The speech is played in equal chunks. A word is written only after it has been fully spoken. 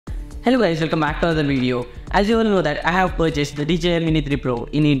Hello guys, welcome back to another video. As you all know that I have purchased the DJI Mini 3 Pro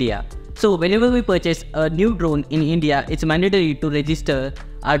in India. So whenever we purchase a new drone in India, it's mandatory to register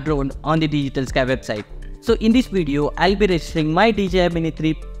our drone on the Digitalsky website. So in this video, I'll be registering my DJI Mini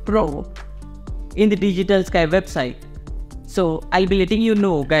 3 Pro in the Digitalsky website. So I'll be letting you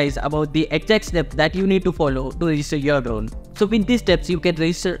know guys about the exact steps that you need to follow to register your drone. So with these steps, you can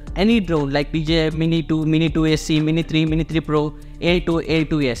register any drone like DJI Mini 2, Mini 2SC, Mini 3, Mini 3 Pro, A2,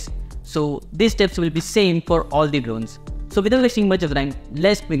 A2S. So these steps will be same for all the drones. So without wasting much of time,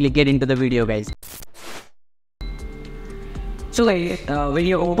 let's quickly get into the video guys. So guys, when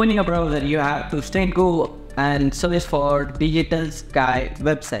you're opening a browser, you have to straight go and search for Digitalsky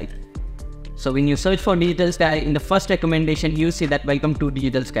website. So when you search for Digitalsky, in the first recommendation, you see that welcome to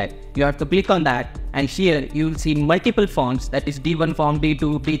Digitalsky. You have to click on that, and here you will see multiple forms, that is D1 form,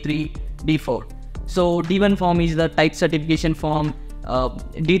 D2, D3, D4. So D1 form is the type certification form.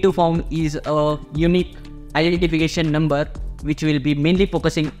 D2 form is a unique identification number, which will be mainly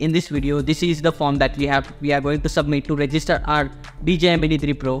focusing in this video. This is the form that we are going to submit to register our DJI Mini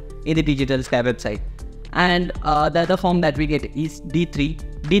 3 Pro in the Digitalsky website. And the other form that we get is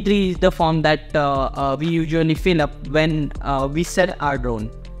D3. D3 is the form that we usually fill up when we sell our drone.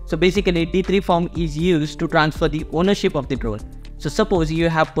 So basically D3 form is used to transfer the ownership of the drone. So suppose you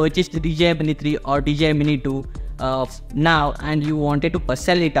have purchased the DJI Mini 3 or DJI Mini 2 now, and you wanted to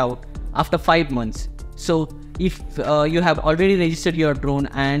sell it out after 5 months. So if you have already registered your drone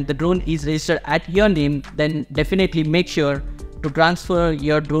and the drone is registered at your name, then definitely make sure to transfer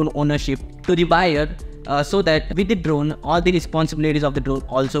your drone ownership to the buyer, so that with the drone, all the responsibilities of the drone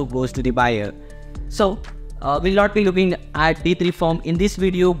also goes to the buyer. So we'll not be looking at D3 form in this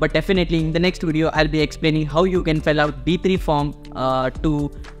video, but definitely in the next video I'll be explaining how you can fill out D3 form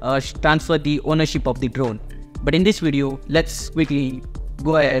to transfer the ownership of the drone. But in this video, let's quickly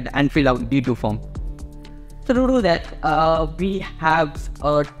go ahead and fill out D2 form. So to do that, we have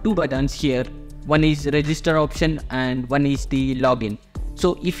two buttons here. One is register option and one is the login.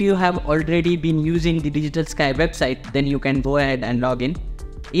 So if you have already been using the Digitalsky website, then you can go ahead and log in.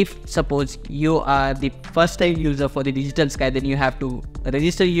 If suppose you are the first time user for the Digitalsky, then you have to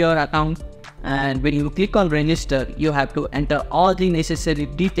register your account, and when you click on register, you have to enter all the necessary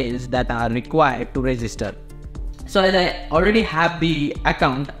details that are required to register. So as I already have the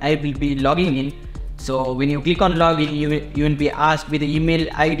account, I will be logging in. So when you click on login, you will be asked with the email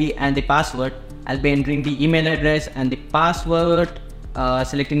ID and the password. I'll be entering the email address and the password,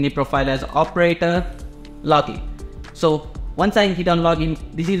 selecting the profile as operator, login. So once I hit on login,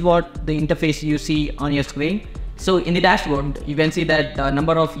 this is what the interface you see on your screen. So in the dashboard, you can see that the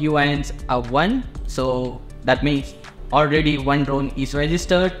number of UINs are 1. So that means already one drone is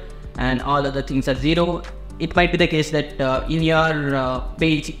registered and all other things are 0. It might be the case that in your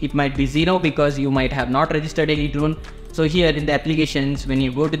page, it might be 0 because you might have not registered any drone. So here in the applications, when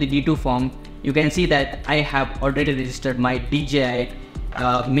you go to the D2 form, you can see that I have already registered my DJI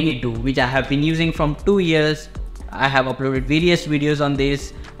Mini 2, which I have been using from 2 years. I have uploaded various videos on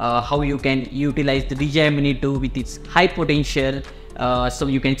this, how you can utilize the DJI Mini 2 with its high potential. So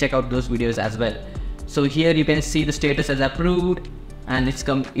you can check out those videos as well. So here you can see the status as approved, and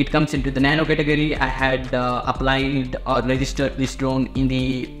it comes into the Nano category. I had applied or registered this drone in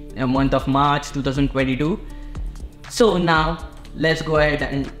the month of March 2022. So now let's go ahead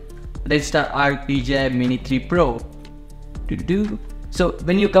and register our DJI Mini 3 Pro. So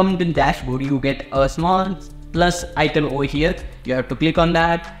when you come to the dashboard, you get a small plus icon over here. You have to click on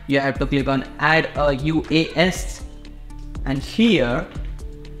that. You have to click on add a UAS, and here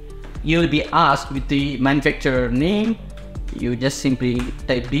you will be asked with the manufacturer name. You just simply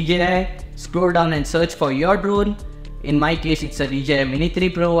type DJI, scroll down and search for your drone. In my case, it's a DJI Mini 3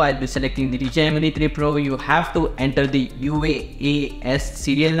 Pro. I'll be selecting the DJI Mini 3 Pro. You have to enter the UAS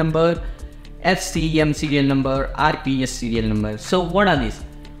serial number, FCM serial number, RPS serial number. So what are these?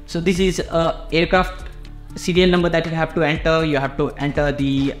 So this is a aircraft serial number that you have to enter. You have to enter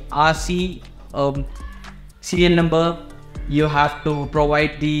the RC serial number. You have to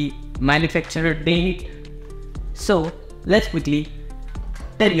provide the manufacturer date. So let's quickly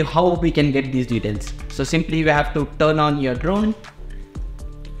tell you how we can get these details. So simply you have to turn on your drone.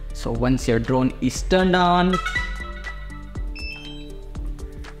 So once your drone is turned on,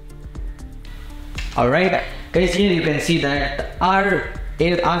 alright guys, here you can see that our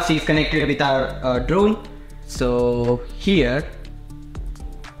RC is connected with our drone. So here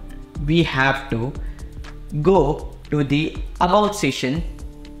we have to go to the about section.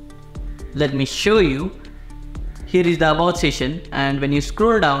 Let me show you. Here is the about section, and when you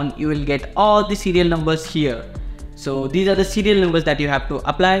scroll down, you will get all the serial numbers here. So these are the serial numbers that you have to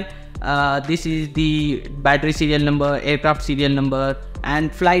apply. this is the battery serial number, aircraft serial number,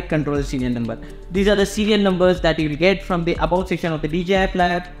 and flight control serial number. These are the serial numbers that you will get from the about section of the DJI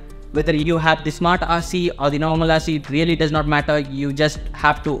flap. Whether you have the smart RC or the normal RC, it really does not matter. You just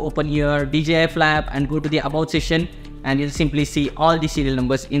have to open your DJI flap and go to the about section, and you'll simply see all the serial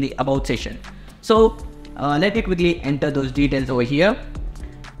numbers in the about section. So let me quickly enter those details over here.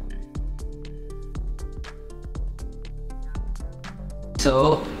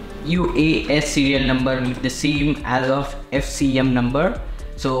 So UAS serial number is the same as of FCM number.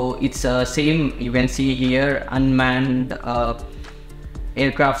 So it's same, you can see here, unmanned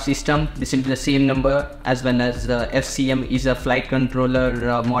aircraft system. This is the same number, as well as FCM is a flight controller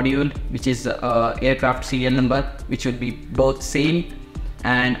module, which is aircraft serial number, which will be both same.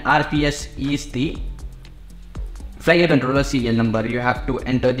 And RPS is the flight controller serial number. You have to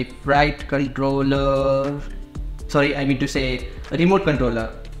enter the flight controller, sorry, I mean to say remote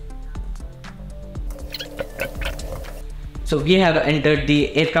controller. So we have entered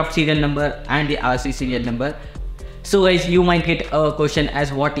the aircraft serial number and the RC serial number. So guys, you might get a question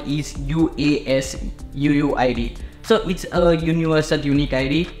as what is UAS UUID. So it's a universal unique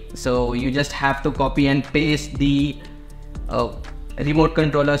ID. So you just have to copy and paste the remote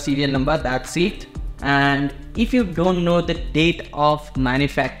controller serial number, that's it. And if you don't know the date of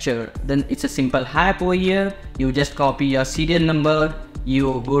manufacture, then it's a simple hack over here. You just copy your serial number,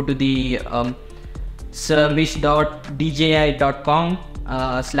 you go to the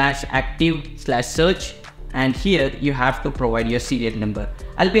service.dji.com/active/search, and here you have to provide your serial number.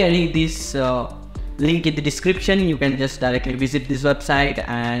 I'll be adding this link in the description. You can just directly visit this website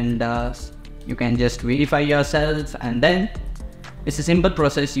and you can just verify yourself, and then it's a simple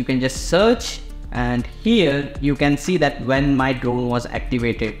process. You can just search, and here you can see that when my drone was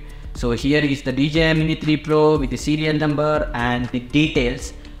activated. So here is the DJI Mini 3 Pro with the serial number and the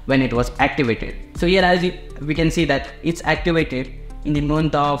details when it was activated. So here as we can see that it's activated in the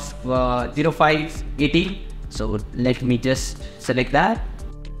month of 05/18. So let me just select that.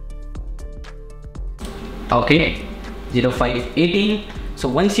 Okay, 05/18. So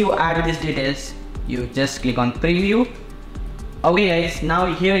once you add these details, you just click on preview. Okay guys, now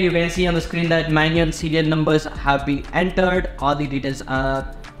here you can see on the screen that manual serial numbers have been entered. All the details are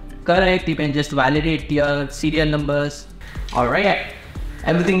correct. You can just validate your serial numbers. Alright,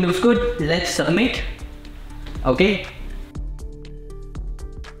 everything looks good. Let's submit. Okay,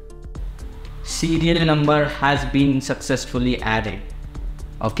 serial number has been successfully added.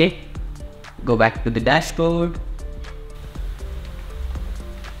 Okay, go back to the dashboard.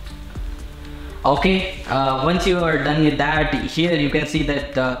 Okay, once you are done with that, here you can see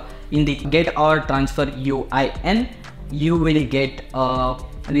that in the get or transfer UIN, you will get a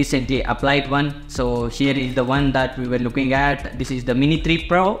recently applied one. So here is the one that we were looking at. This is the Mini 3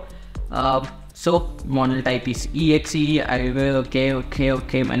 Pro. So model type is EXE. I will okay,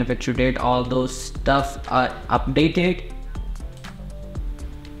 manufacture date, all those stuff are updated.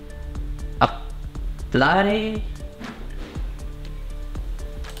 Apply.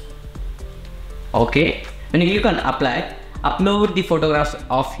 Okay, when you click on apply, upload the photographs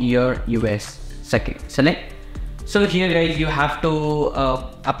of your US. Select. So here guys, you have to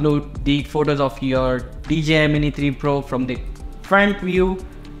upload the photos of your DJI Mini 3 Pro from the front view,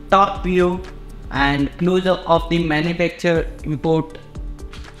 top view, and close-up of the manufacturer import.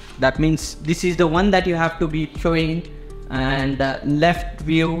 That means this is the one that you have to be showing, and left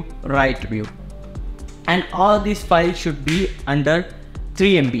view, right view. And all these files should be under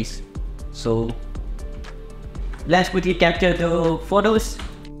 3 MBs. So let's quickly capture the photos.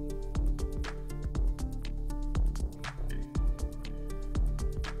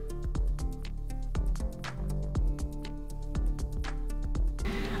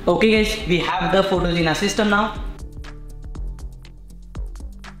 Okay guys, we have the photos in our system now.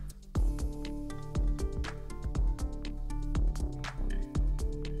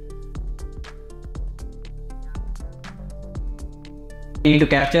 Need to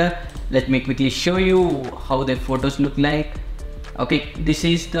capture. Let me quickly show you how the photos look like. Okay, this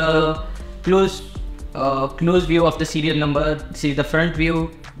is the close view of the serial number. This is the front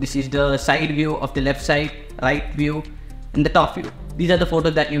view. This is the side view of the left side, right view, and the top view. These are the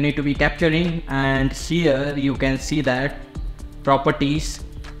photos that you need to be capturing. And here you can see that properties,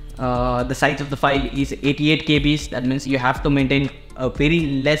 the size of the file is 88 KBs. That means you have to maintain a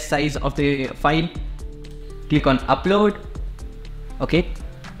very less size of the file. Click on upload. Okay,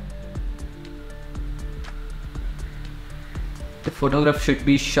 the photograph should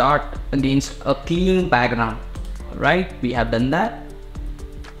be shot against a clean background. Right, we have done that.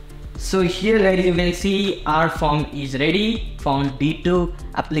 So here guys, you can see our form is ready. Form D2,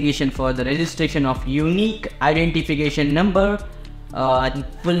 application for the registration of unique identification number,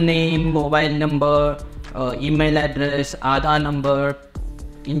 full name, mobile number, email address, Aadhaar number,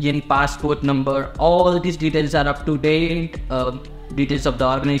 Indian passport number. All these details are up to date. Details of the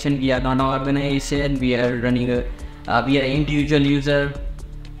organization. We are not an organization. We are running we are an individual user.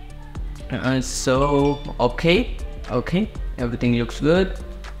 So okay, everything looks good.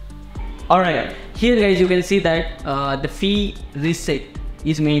 Alright, here guys you can see that the fee receipt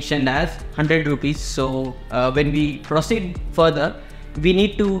is mentioned as 100 rupees. So when we proceed further, we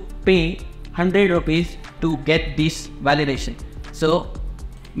need to pay 100 rupees to get this validation. So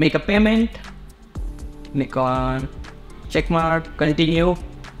make a payment, click on check mark, continue.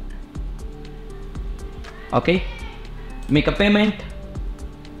 Okay, make a payment.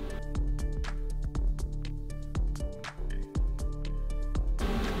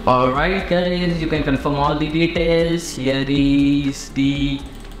 Alright guys, you can confirm all the details. Here is the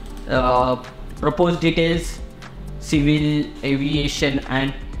proposed details: civil aviation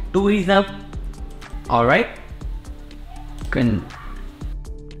and tourism. Alright,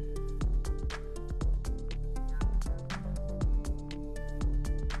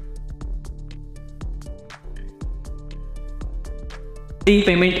 the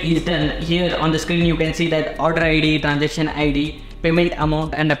payment is done. Here on the screen you can see that order ID, transaction ID, payment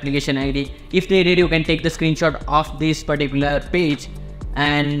amount and application ID. If needed, you can take the screenshot of this particular page,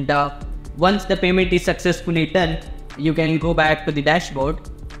 and once the payment is successfully done, you can go back to the dashboard,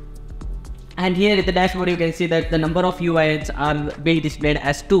 and here at the dashboard you can see that the number of UINs are being displayed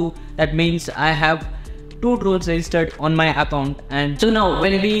as 2. That means I have 2 drones registered on my account. And so now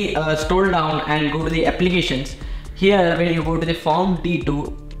when we scroll down and go to the applications, here when you go to the form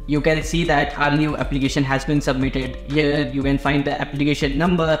D2, you can see that our new application has been submitted. Here you can find the application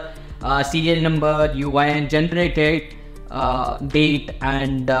number, serial number, UIN generated, date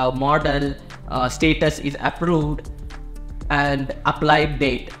and model, status is approved, and applied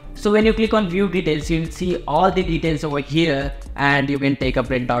date. So when you click on view details, you will see all the details over here, and you can take a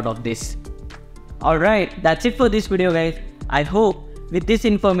printout of this. Alright, that's it for this video guys. I hope with this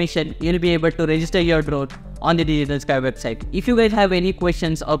information you'll be able to register your drone on the Digitalsky website. If you guys have any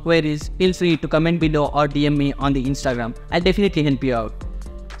questions or queries, feel free to comment below or DM me on the Instagram. I'll definitely help you out.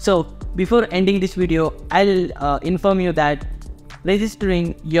 So before ending this video, I'll inform you that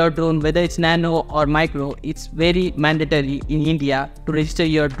registering your drone, whether it's nano or micro, it's very mandatory in India to register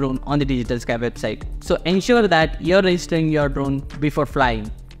your drone on the Digitalsky website. So ensure that you're registering your drone before flying.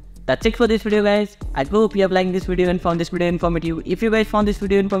 That's it for this video guys. I hope you have liked this video and found this video informative. If you guys found this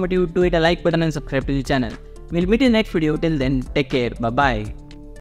video informative, do hit a like button and subscribe to the channel. We'll meet in the next video. Till then, take care. Bye bye.